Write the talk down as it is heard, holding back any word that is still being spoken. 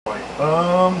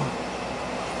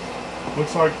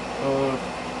Looks like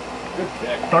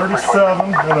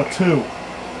 37 and a 2.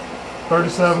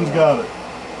 37's got it.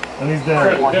 And he's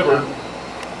down.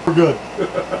 We're good.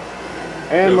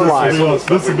 And the live.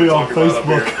 This will be on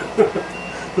Facebook.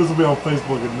 This will be on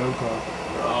Facebook in no time.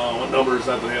 Oh, what number is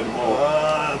that they had the ball?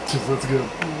 That's good.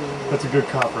 That's a good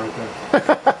cop right there.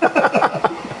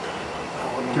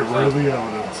 Get rid of the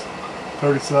evidence.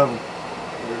 37.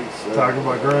 Talking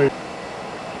about great.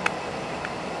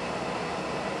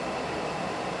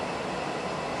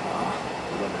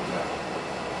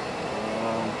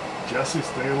 Jesse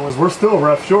Stanley. We're still a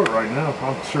ref short right now.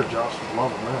 I'm sure Josh is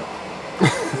loving that.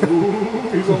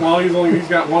 He's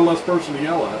got one less person to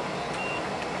yell at.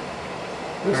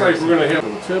 Looks like we're going to have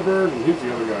Tibbard, and who's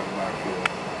the other guy in the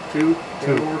backfield?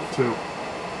 Two.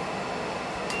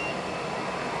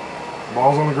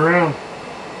 Ball's on the ground.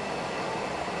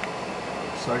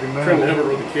 Second down. Trenton Hibbert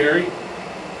with the carry.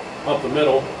 Up the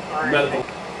middle. Medical.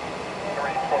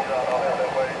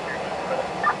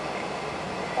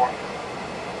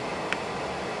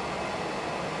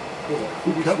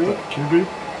 Who kept that? QB?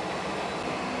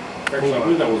 Actually, I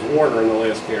believe that was Warner in the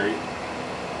last carry.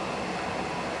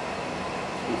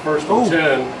 And first and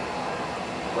 10,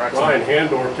 Ryan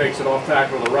Handorf takes it off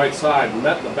tackle to the right side,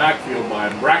 met in the backfield by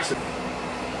Braxton.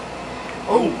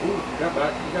 Oh, you got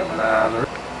back.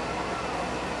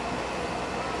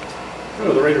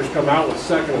 The Raiders come out with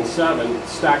 2nd and 7,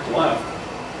 stacked left.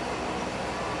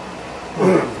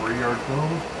 3-yard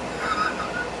penalty.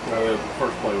 The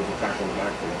first play was a tackle in the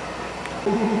backfield.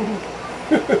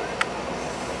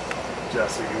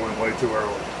 Jesse, you went way too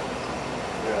early.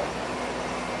 Yeah.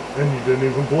 And you didn't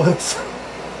even blitz.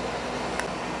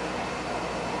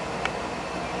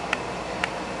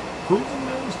 Cruising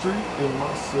down the street in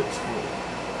my 6 foot.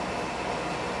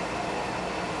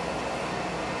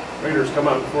 Raiders come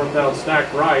out 4th down,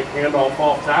 stacked right, handoff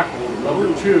off tackle,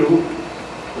 number 2,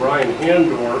 Ryan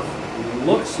Handorf.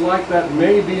 Looks like that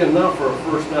may be enough for a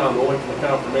first down. We'll wait for the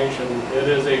confirmation. It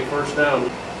is a first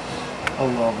down. I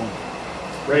love them.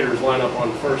 Raiders line up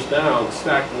on first down,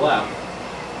 stacked left.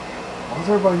 Why does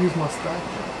everybody use my stack?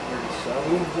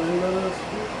 37, is that minutes?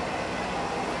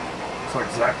 Looks like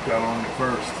Zach got on it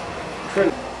first.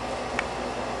 Trent.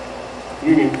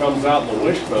 Union comes out in the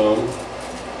wishbone.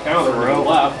 Counter to the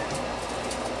left.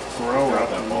 Sorrell got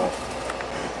that ball.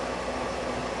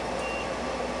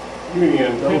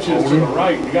 Union pitches to the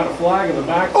right. We got a flag in the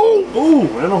back. Oh,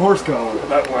 and a horse collar.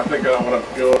 That one, I think I would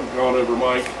have gone over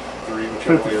Mike.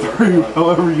 53,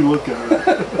 however you look at it.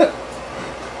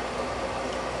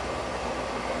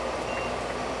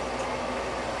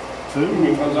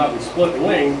 Union comes out and split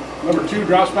wing. Number 2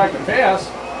 drops back to pass.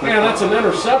 Man, that's an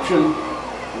interception.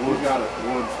 Woods got it.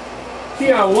 Woods.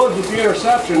 Keon Woods with the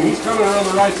interception. He's coming around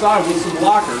the right side with some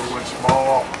blockers. Switch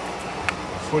ball.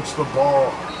 Switch the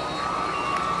ball.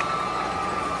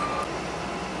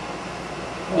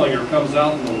 Hollinger comes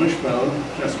out in the wishbone.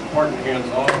 Jesse Parton hands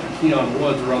off to Keon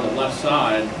Woods around the left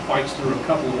side. Fights through a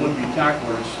couple of would-be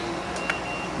tacklers.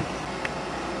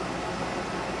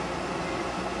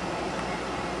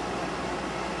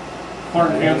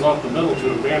 Parton hands off the middle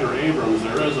to Evander Abrams.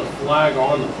 There is a flag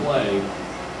on the play.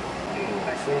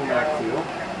 Same backfield.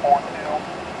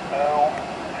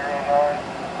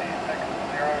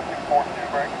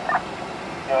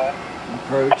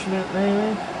 Encroachment,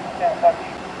 maybe?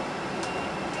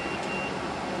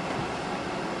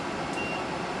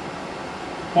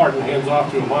 Parton hands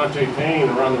off to Monte Payne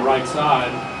around the right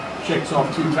side. Shakes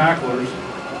off 2 tacklers.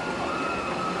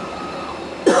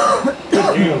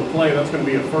 Good game on the play. That's going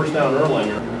to be a first down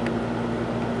Erlanger.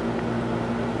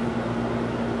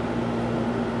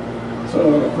 So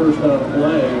on the first down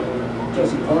play,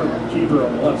 Jesse Parton, keeper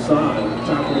on the left side,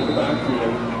 tackling the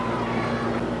backfield.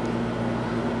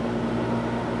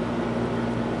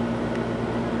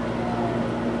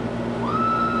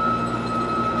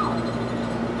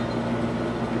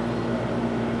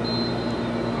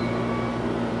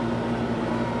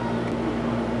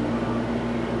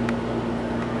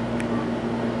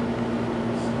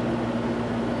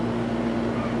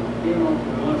 Game off to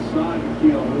the left side of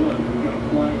Keon Woods. We got a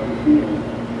flag on the field.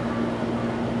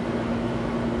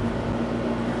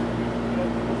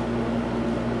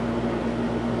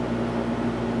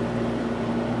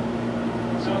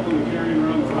 Southland carrying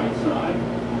around the right side.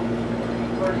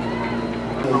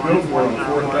 We'll go for it on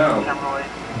 4th down.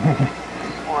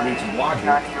 Needs some blocking.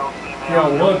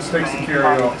 Keon Woods takes the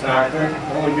carry off tackle.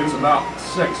 Only gets about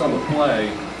 6 on the play.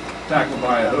 Tackled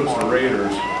by a host of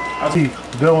Raiders.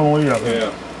 Dylan Lee, I think.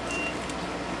 Yeah.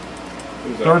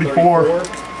 34.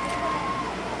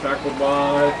 Tackled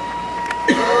by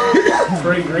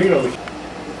Trey Greeno.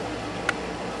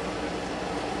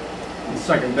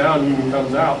 Second down, Union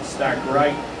comes out, stacked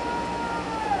right.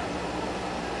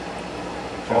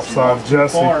 Offside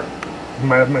Jesse. Far.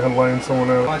 Madman laying someone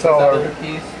out.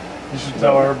 You should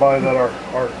tell everybody that our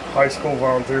high school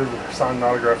volunteers are signing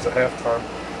autographs at halftime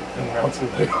and announce who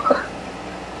they are.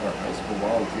 Our high school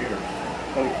volunteers.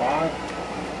 25.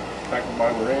 Tackled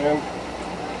by Moran.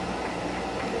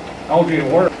 LJ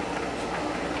Warner.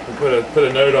 We put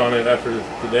a note on it after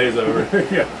the day's over.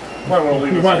 Yeah. Might want to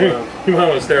leave You this might alone.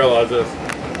 want to sterilize this.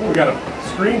 We got a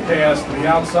screen pass to the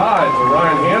outside to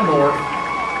Ryan Handorf.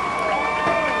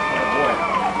 Oh boy.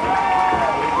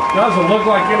 Doesn't look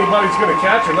like anybody's going to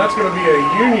catch him. That's going to be a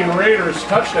Union Raiders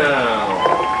touchdown.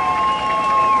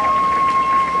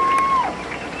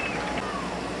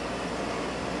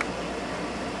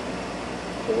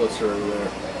 What's over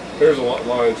there? There's a lot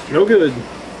lines. No good.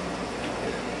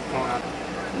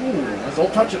 Ooh,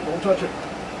 don't touch it, don't touch it.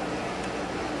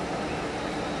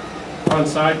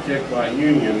 Onside kick by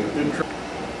Union. Good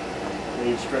try.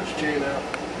 Need to stretch chain out.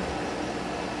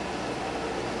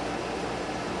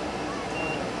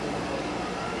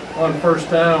 On first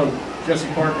down, Jesse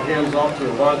Parker hands off to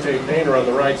Avante Painter on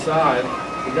the right side.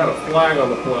 We got a flag on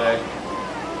the play.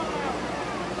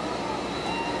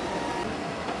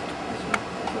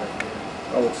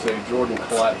 I would say Jordan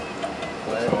Collette.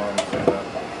 That's how I would say that.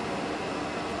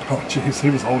 Oh jeez, he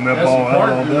was holding that Jesse ball out all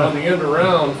Parker on day. the end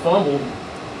around fumbled.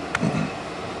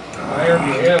 Larry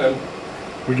Buchanan.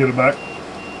 We get it back.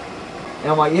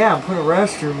 And I'm like, yeah, I'm putting a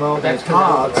restroom on the That's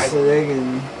top right. so they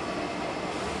can.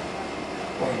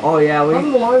 Oh yeah, How do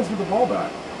we. the Lions get the ball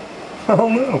back? I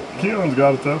don't know. Keelan's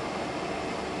got it though.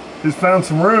 He's found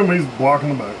some room. He's blocking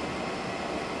the back.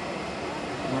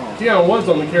 Keon was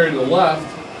on the carry to the left.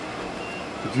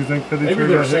 Did you think that he Maybe threw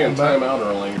they were that hit saying in the back? timeout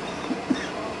early.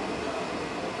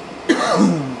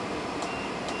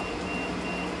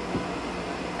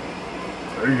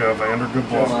 There you go, Vander. Good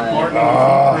ball. Jesse Martin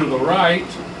Ah. to the right.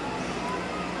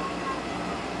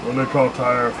 What do they call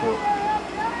tire for?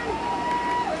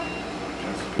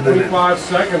 25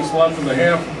 seconds left in the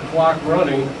half clock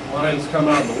running. Lions come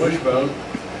out in the wishbone.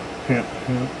 Hint,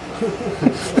 hint.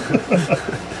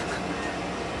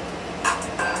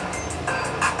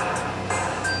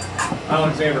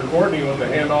 Alexander Courtney with the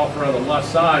handoff around the left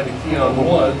side to Keon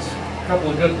Woods. A couple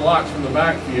of good blocks from the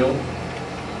backfield.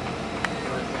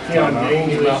 Keon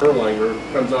gains about Erlanger,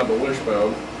 comes out the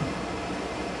wishbone.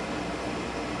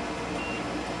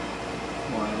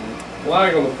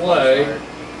 Flag on the play.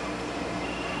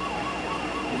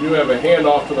 We do have a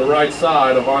handoff to the right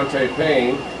side of Avante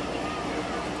Payne.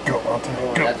 Go, Monte.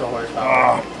 Oh, Go. that's a horsepower.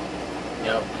 Ah.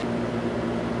 Yep.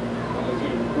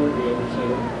 Alexander Courtney over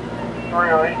center.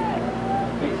 Really?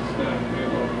 Takes the snap,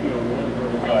 handoff to Keon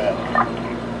Woods. Go ahead.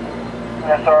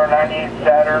 SR 98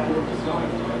 Saturn.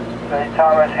 The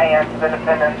Thomas Hans, the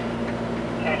defendant.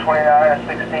 229 and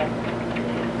 16.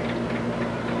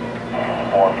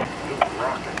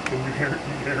 Can you hear it?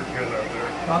 You hear it good out there.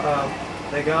 Uh-oh.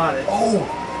 They got it. Oh!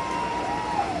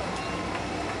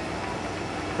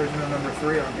 Prisoner number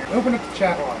 3 on here. Open up the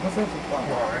chat line. Let's have some fun.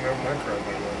 Oh, I know my crap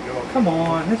like that. You know, Come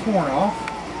on, it's worn off.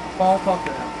 Paul, talk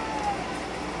to him.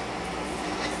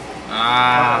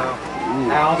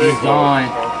 Out. He's gone.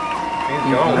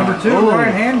 Number 2,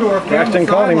 Ryan Handorf down the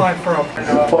sideline from.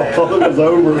 Paul thought it was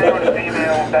over.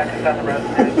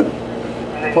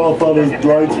 Paul thought his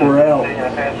lights were out.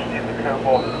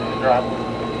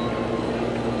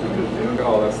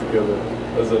 Oh, that's the good one.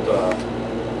 Is that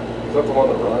the one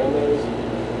that Ryan knows?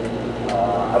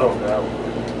 I don't know.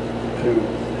 Who?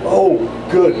 Oh,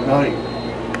 good night.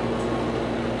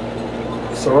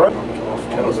 Sorry.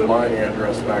 That was my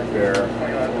address back there.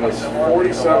 It was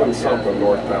 47 something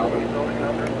northbound.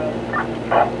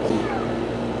 I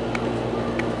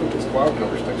think this cloud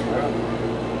cover sticks around.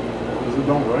 Because it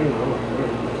don't rain, though.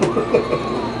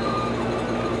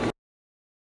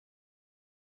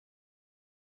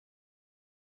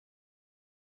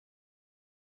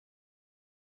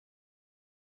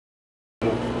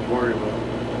 Worry about it.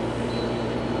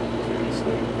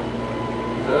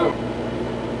 Yeah.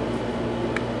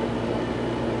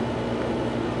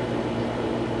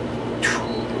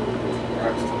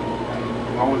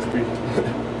 Always be.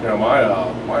 Yeah,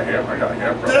 my ham, I got a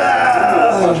ham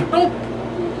problem. Nope.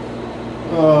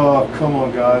 Oh, come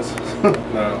on, guys.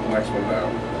 No, next one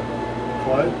down.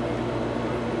 Play?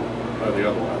 No, the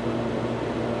other one.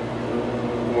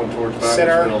 The one towards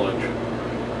Center. Baptist Village.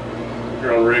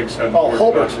 You're on Riggs heading Oh, towards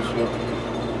Holbert. Baptist Village.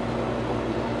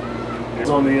 It's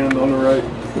on the end, on the right.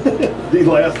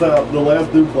 the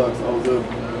last duplex I was in.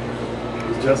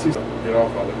 Was Jesse's? Get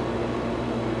off of it.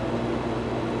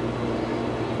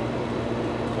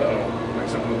 Uh-oh.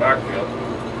 Next up in the backfield.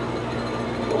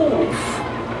 Oh,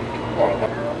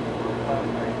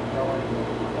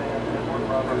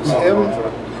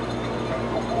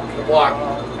 Block.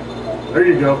 There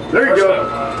you go. There you First go.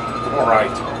 down. All right.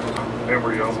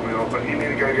 Amber yells at me all the time. You need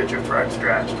to go get your thread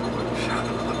stretched.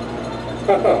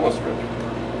 Almost ready.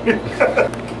 We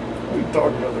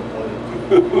talked about the play.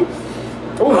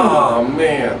 Oh,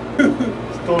 man.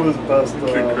 Still his best.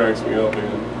 Kid cracks me up,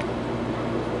 man.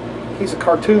 He's a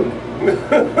cartoon.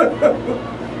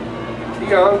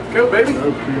 Keon, go, baby. Go,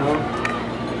 Keon.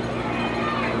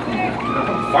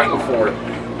 I'm fighting for it.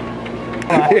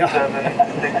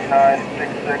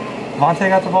 76966. Monte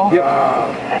got the ball? Yep.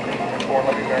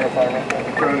 Let me verify real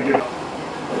quick. Trying to get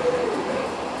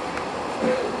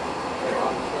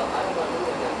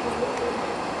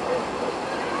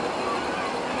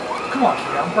Come on,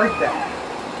 Keon, break that.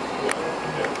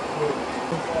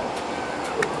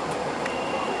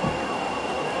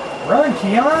 Run,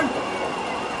 Keon.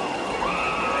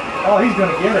 Oh, he's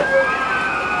going to get it.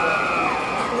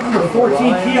 Number 14,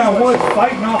 Keon Woods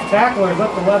fighting off tacklers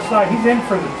up the left side. He's in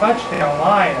for the touchdown,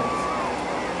 Lions.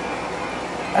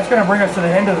 That's going to bring us to the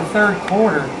end of the third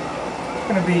quarter. It's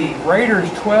going to be Raiders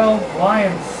 12,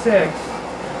 Lions 6.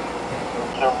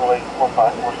 Silver Lake,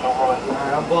 454 Silver Lake. All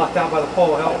right, I'm blocked out by the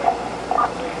pole. Help me.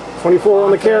 24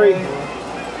 on the carry.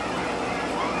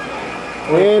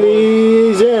 And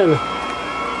he's in.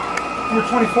 Number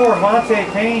 24, Monte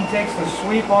Payne takes the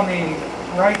sweep on the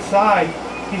right side.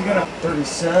 He's going to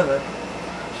 37.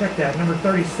 Check that. Number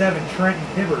 37, Trenton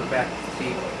Hibbert back to the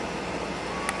field.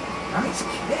 Nice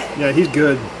kid. Yeah, he's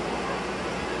good.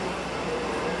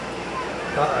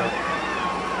 Uh-oh.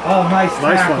 Oh, nice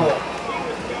tackle. One.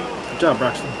 Good job,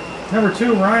 Braxton. Number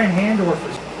 2, Ryan Handorf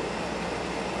is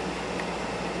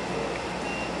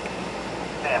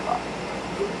Stand by.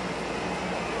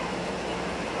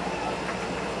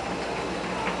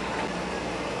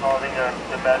 Involving a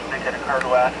domestic that occurred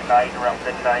last night around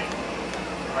midnight. A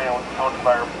man was assaulted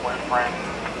by her boyfriend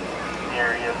in the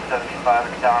area of 75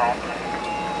 at Donaldson.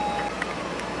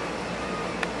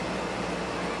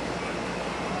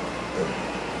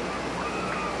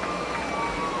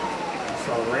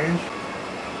 so range.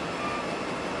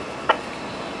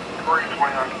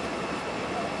 329.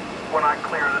 When I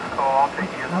clear this call, I'll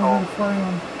take your I'm call. going to flag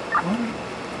on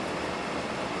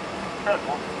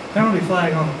penalty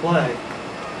flag on the play.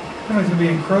 Penalty's going to be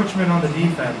encroachment on the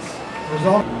defense.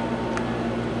 Result.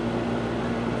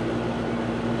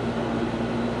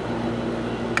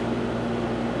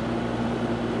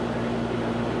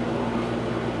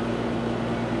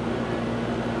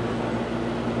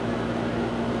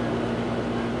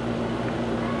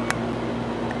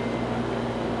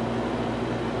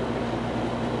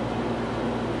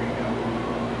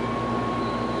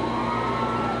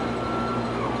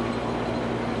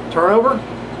 Turnover?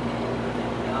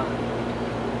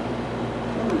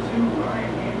 Number 2,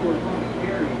 Ryan Handorf on the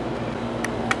carry.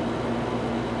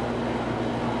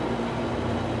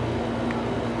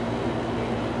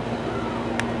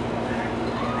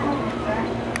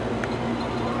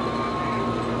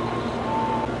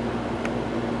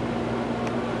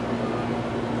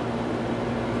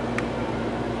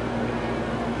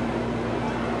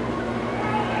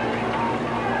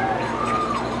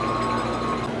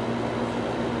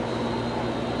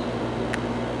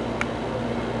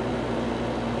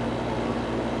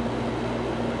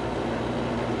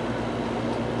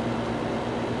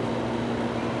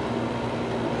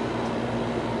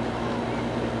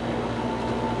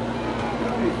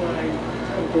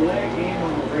 Delay game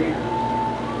on the Raiders.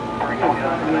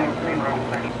 329, Main Road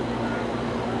Station.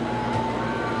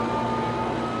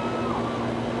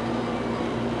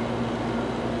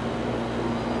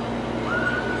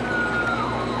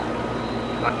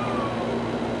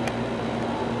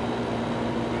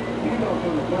 Handoff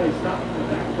on the play, stopped in the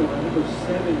backfield by number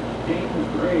 7, James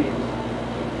Graves.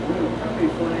 We have a penalty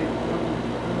flag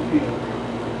on the field.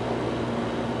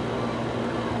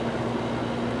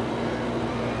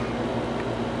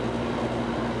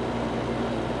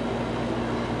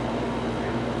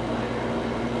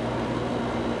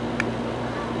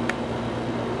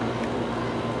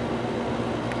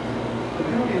 The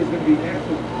penalty is going to be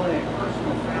after the play, a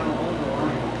personal foul on the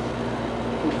Lions.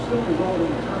 Will still result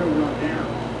in a turnover on down.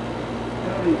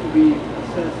 Penalty to be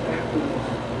assessed after this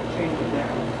change of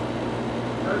down.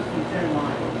 First and 10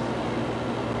 Lions.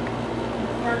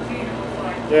 13, it looks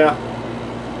like. Yeah.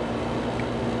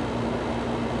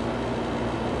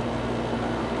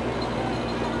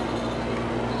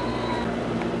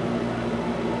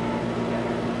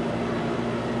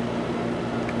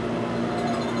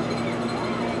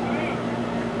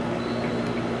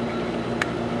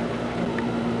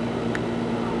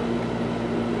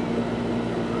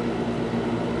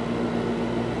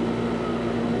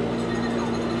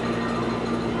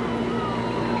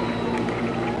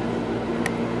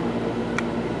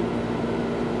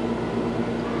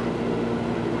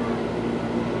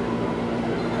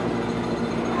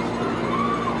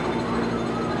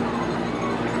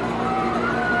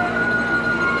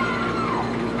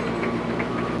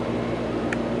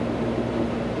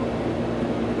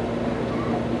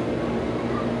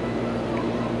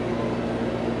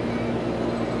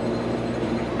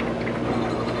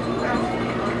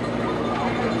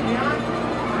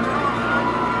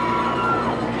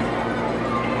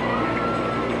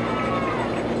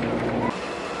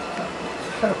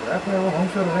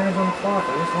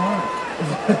 line.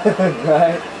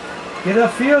 Right. Get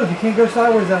upfield. You can't go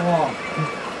sideways that long.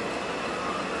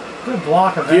 Good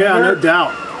block of Yeah, no Edinburgh.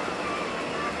 doubt.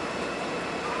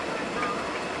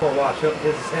 Poor watch.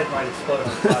 His head might explode on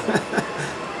the sideline.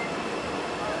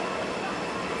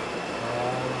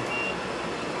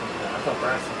 I thought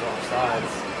Braxton was off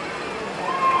sides.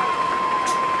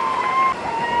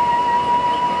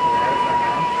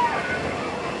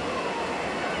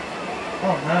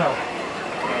 Oh no.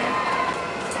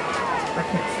 I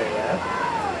can't say that.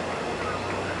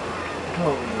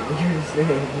 Oh, weird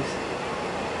names.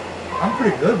 I'm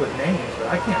pretty good with names, but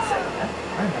I can't say that.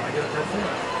 I have no idea what that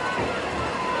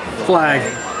is. Flag.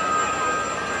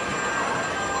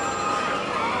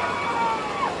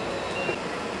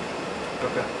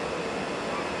 Okay.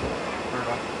 Turn it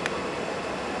off.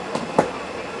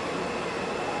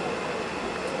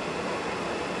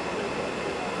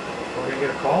 Are we gonna get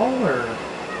a call or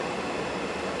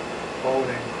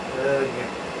holding? Yeah.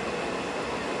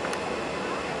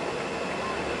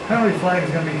 Penalty flag is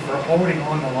gonna be for holding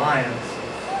on the Lions.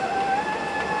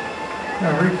 No,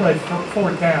 replay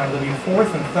fourth down. It'll be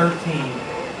 4th and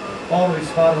 13. Ball will be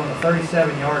spotted on the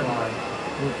 37-yard line.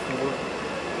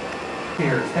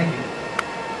 Here, thank you.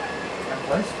 That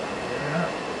place?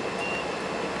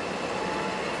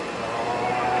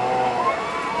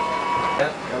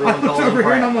 I looked over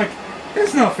here and I'm like,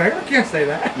 it's not fair. I can't say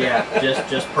that. Yeah,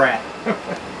 just Pratt.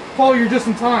 Paul, you're just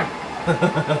in time.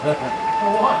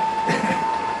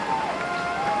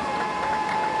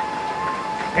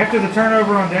 After the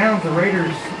turnover on downs, the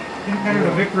Raiders enter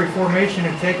the victory formation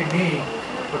and take a knee.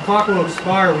 The clock will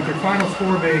expire with your final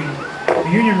score being the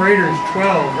Union Raiders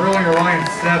 12, Erlanger Lions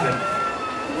 7.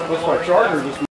 Looks like Chargers just